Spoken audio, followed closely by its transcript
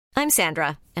I'm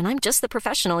Sandra, and I'm just the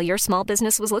professional your small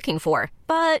business was looking for.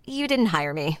 But you didn't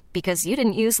hire me because you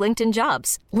didn't use LinkedIn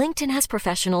Jobs. LinkedIn has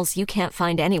professionals you can't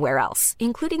find anywhere else,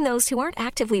 including those who aren't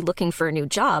actively looking for a new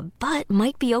job, but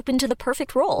might be open to the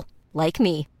perfect role, like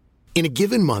me. In a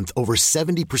given month, over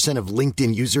 70% of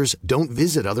LinkedIn users don't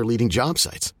visit other leading job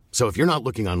sites. So if you're not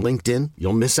looking on LinkedIn,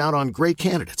 you'll miss out on great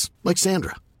candidates like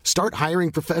Sandra. Start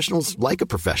hiring professionals like a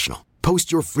professional.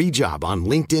 Post your free job on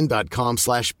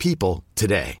linkedin.com/people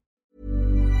today.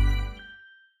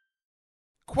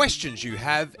 Questions you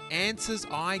have, answers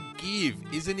I give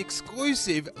is an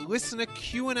exclusive listener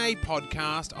Q&A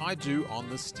podcast I do on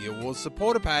the Steele Wars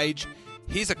supporter page.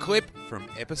 Here's a clip from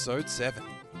episode 7.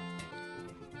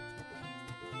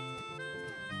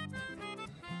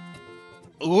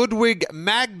 Ludwig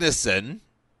Magnuson.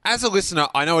 As a listener,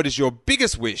 I know it is your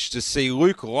biggest wish to see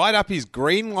Luke light up his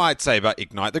green lightsaber,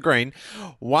 Ignite the Green,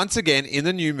 once again in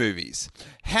the new movies.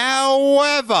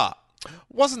 However,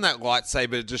 wasn't that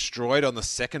lightsaber destroyed on the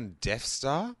second Death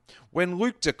Star? When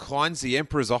Luke declines the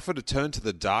Emperor's offer to turn to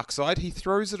the dark side, he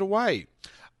throws it away.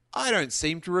 I don't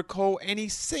seem to recall any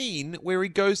scene where he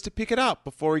goes to pick it up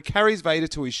before he carries Vader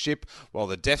to his ship while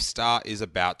the Death Star is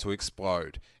about to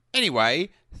explode. Anyway,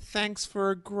 thanks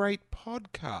for a great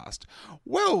podcast.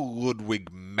 Well, Ludwig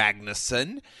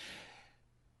Magnuson,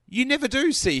 you never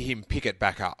do see him pick it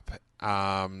back up.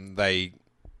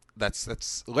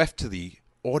 That's left to the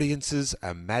audience's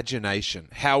imagination.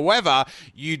 However,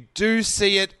 you do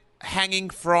see it hanging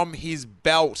from his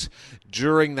belt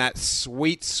during that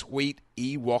sweet, sweet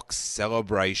Ewok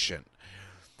celebration.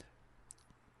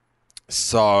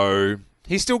 So,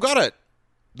 he's still got it.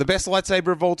 The best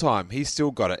lightsaber of all time. He's still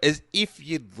got it. As if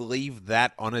you'd leave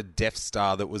that on a Death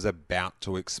Star that was about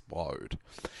to explode.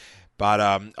 But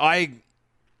I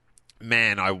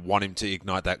want him to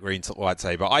ignite that green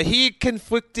lightsaber. I hear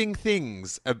conflicting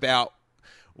things about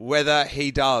whether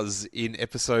he does in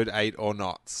episode 8 or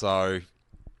not. So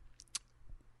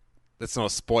that's not a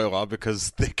spoiler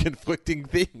because they're conflicting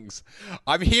things.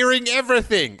 I'm hearing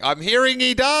everything. I'm hearing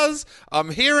he does.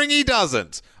 I'm hearing he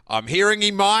doesn't. I'm hearing he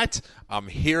might. I'm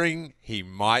hearing he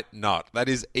might not. That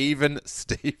is even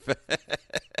Stephen.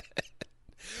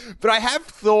 But I have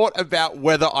thought about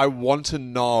whether I want to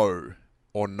know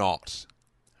or not.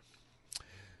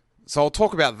 So I'll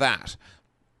talk about that.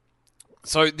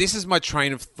 So this is my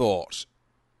train of thought.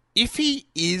 If he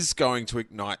is going to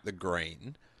ignite the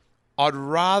green, I'd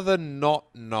rather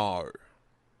not know.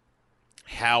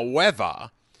 However,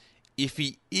 if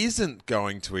he isn't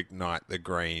going to ignite the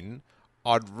green,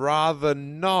 I'd rather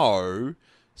know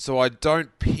so I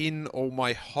don't pin all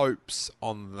my hopes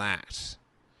on that.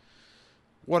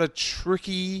 What a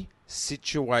tricky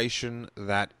situation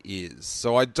that is.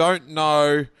 So I don't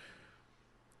know.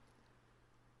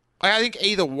 I think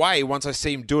either way, once I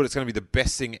see him do it, it's going to be the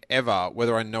best thing ever,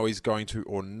 whether I know he's going to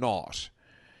or not.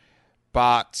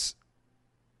 But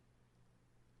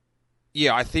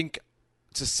yeah, I think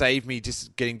to save me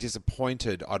just getting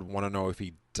disappointed, I'd want to know if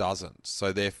he doesn't.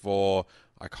 So therefore,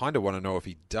 I kind of want to know if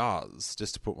he does,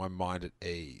 just to put my mind at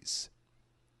ease.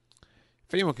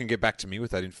 If anyone can get back to me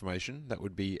with that information, that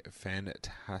would be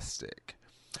fantastic.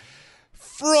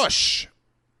 Frush!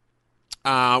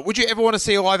 Would you ever want to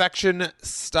see a live-action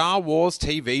Star Wars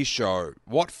TV show?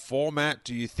 What format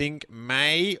do you think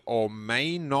may or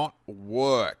may not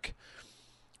work?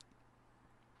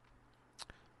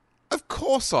 Of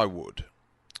course I would.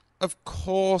 Of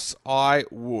course I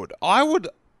would. I would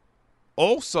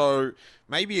also,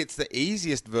 maybe it's the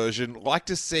easiest version, like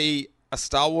to see a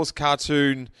Star Wars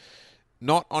cartoon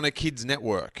not on a kid's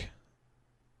network.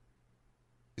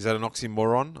 Is that an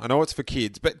oxymoron? I know it's for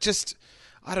kids, but just,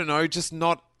 I don't know, just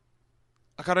not,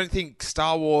 like, I don't think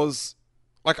Star Wars,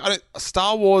 like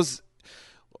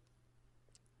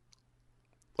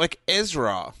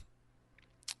Ezra,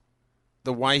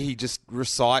 the way he just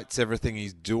recites everything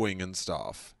he's doing and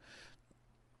stuff.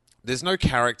 There's no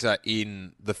character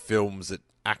in the films that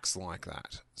acts like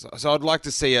that. So I'd like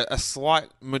to see a slight,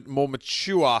 more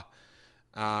mature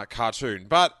cartoon.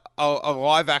 But a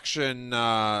live-action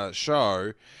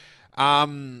show,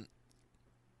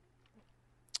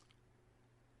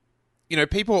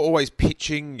 people are always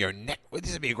pitching, this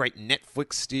would be a great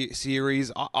Netflix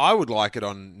series. I would like it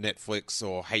on Netflix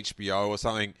or HBO or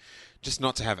something, just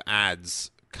not to have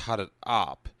ads cut it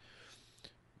up.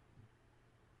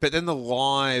 But then the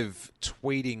live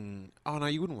tweeting... Oh, no,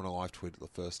 you wouldn't want to live tweet it the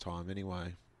first time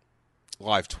anyway.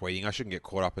 Live tweeting. I shouldn't get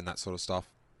caught up in that sort of stuff.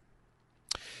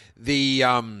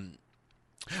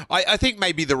 I think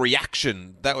maybe the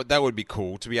reaction, that would be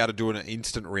cool, to be able to do an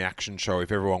instant reaction show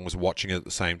if everyone was watching it at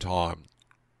the same time.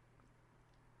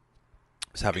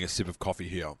 Just having a sip of coffee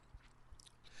here.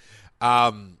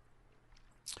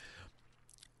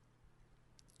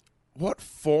 What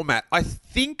format? I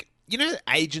think,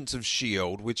 Agents of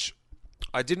S.H.I.E.L.D., which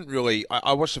I didn't really...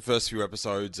 I watched the first few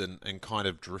episodes and kind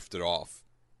of drifted off.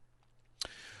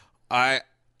 I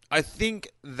think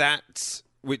that,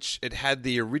 which it had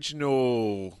the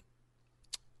original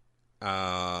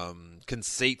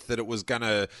conceit that it was going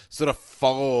to sort of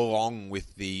follow along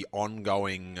with the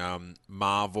ongoing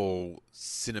Marvel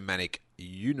Cinematic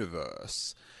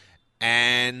Universe.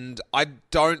 And I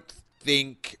don't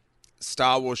think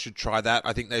Star Wars should try that.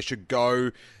 I think they should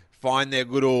go find their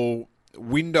little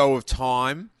window of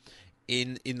time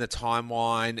in the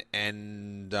timeline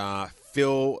and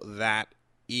fill that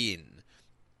in.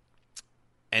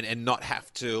 And not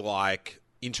have to,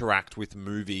 interact with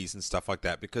movies and stuff like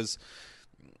that. Because,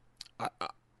 I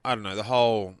don't know, the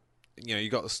whole... you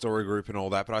got the story group and all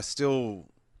that, but I still...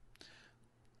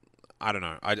 I don't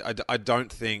know. I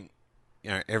don't think,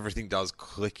 everything does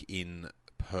click in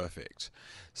perfect.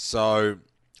 So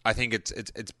I think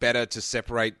it's better to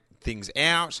separate things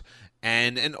out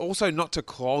and also not to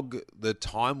clog the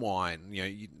timeline.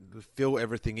 You fill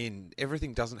everything in.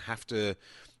 Everything doesn't have to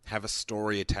have a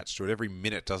story attached to it. Every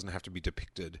minute doesn't have to be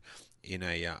depicted in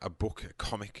a book, a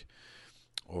comic,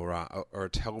 or a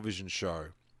television show.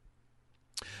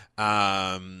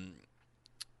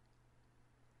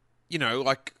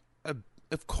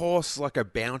 Of course, like a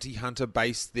bounty hunter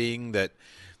based thing that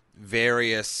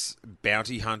various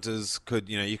bounty hunters could,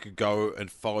 you could go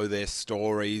and follow their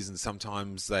stories, and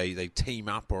sometimes they team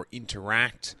up or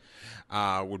interact,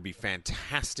 would be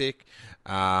fantastic.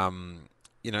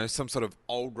 Some sort of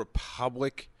Old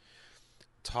Republic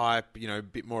type, a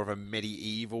bit more of a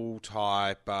medieval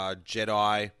type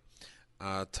Jedi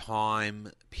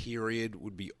time period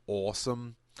would be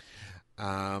awesome.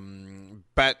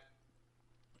 But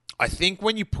I think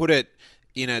when you put it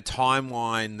in a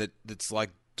timeline that's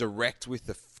like direct with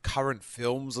the current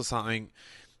films or something,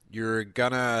 you're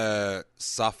gonna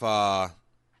suffer.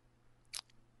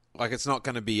 It's not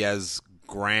going to be as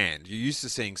grand. You're used to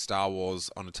seeing Star Wars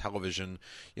on a television,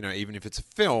 even if it's a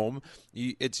film.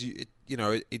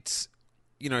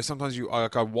 Sometimes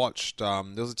I watched. There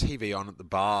was a TV on at the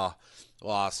bar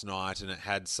last night, and it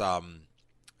had some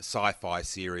sci-fi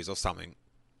series or something,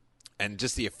 and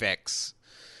just the effects.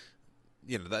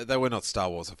 They were not Star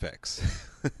Wars effects.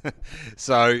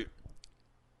 So,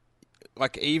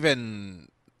 even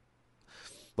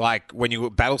when you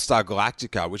look Battlestar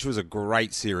Galactica, which was a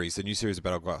great series, the new series of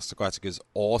Battlestar Galactica is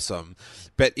awesome,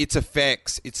 but its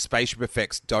effects, its spaceship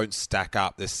effects don't stack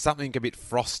up. There's something a bit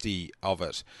frosty of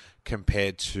it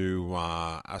compared to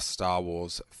a Star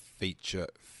Wars feature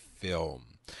film.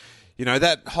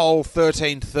 That whole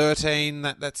 1313,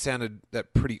 that sounded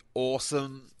pretty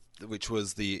awesome, which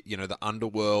was the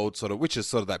underworld sort of, which is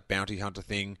sort of that bounty hunter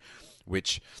thing,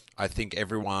 which I think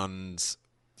everyone's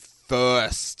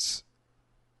first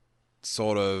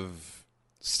sort of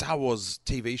Star Wars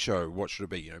TV show. What should it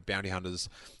be? Bounty hunters.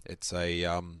 It's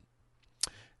a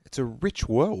rich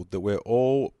world that we're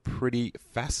all pretty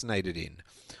fascinated in.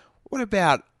 What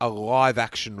about a live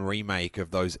action remake of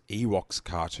those Ewoks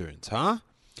cartoons, huh?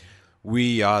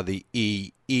 We are the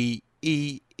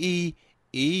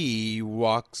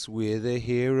Ewoks, we're the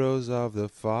heroes of the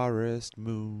forest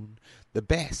moon. The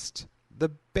best.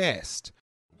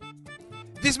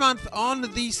 This month on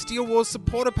the Steele Wars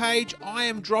supporter page, I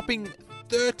am dropping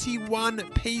 31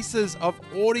 pieces of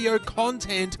audio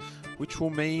content, which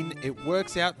will mean it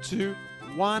works out to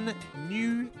one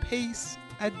new piece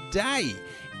a day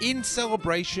in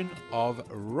celebration of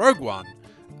Rogue One,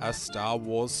 a Star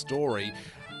Wars story.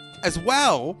 As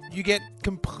well, you get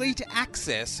complete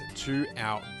access to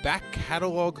our back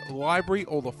catalogue library,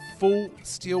 all the full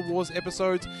Steele Wars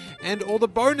episodes, and all the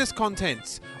bonus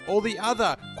contents, all the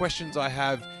other questions I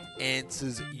have,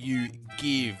 answers you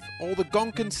give, all the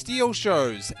Gonk and Steele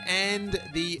shows, and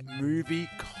the movie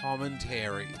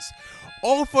commentaries.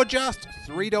 All for just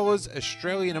 $3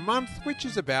 Australian a month, which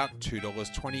is about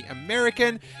 $2.20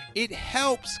 American. It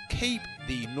helps keep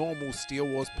the normal Steele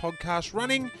Wars podcast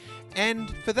running, and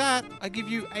for that, I give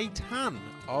you a ton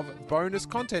of bonus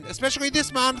content, especially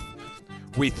this month,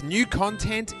 with new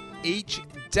content each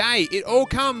day. It all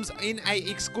comes in an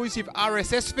exclusive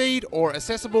RSS feed or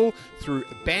accessible through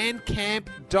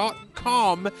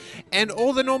bandcamp.com, and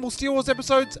all the normal Steele Wars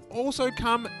episodes also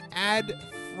come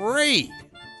ad-free.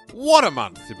 What a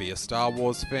month to be a Star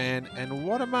Wars fan, and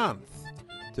what a month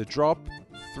to drop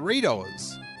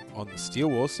 $3 on the Steele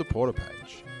Wars supporter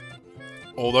page.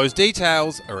 All those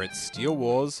details are at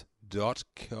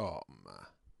steelewars.com.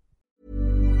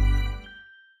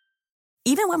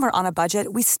 Even when we're on a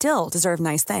budget, we still deserve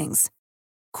nice things.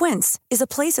 Quince is a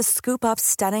place to scoop up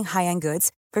stunning high-end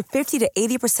goods for 50 to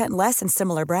 80% less than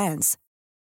similar brands.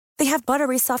 They have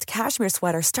buttery soft cashmere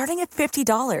sweaters starting at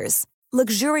 $50,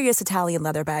 luxurious Italian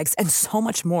leather bags, and so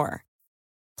much more.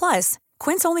 Plus,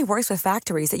 Quince only works with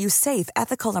factories that use safe,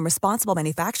 ethical, and responsible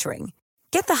manufacturing.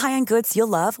 Get the high-end goods you'll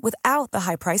love without the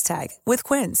high price tag with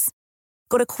Quince.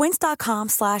 Go to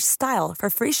quince.com/style for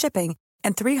free shipping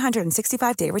and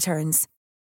 365-day returns.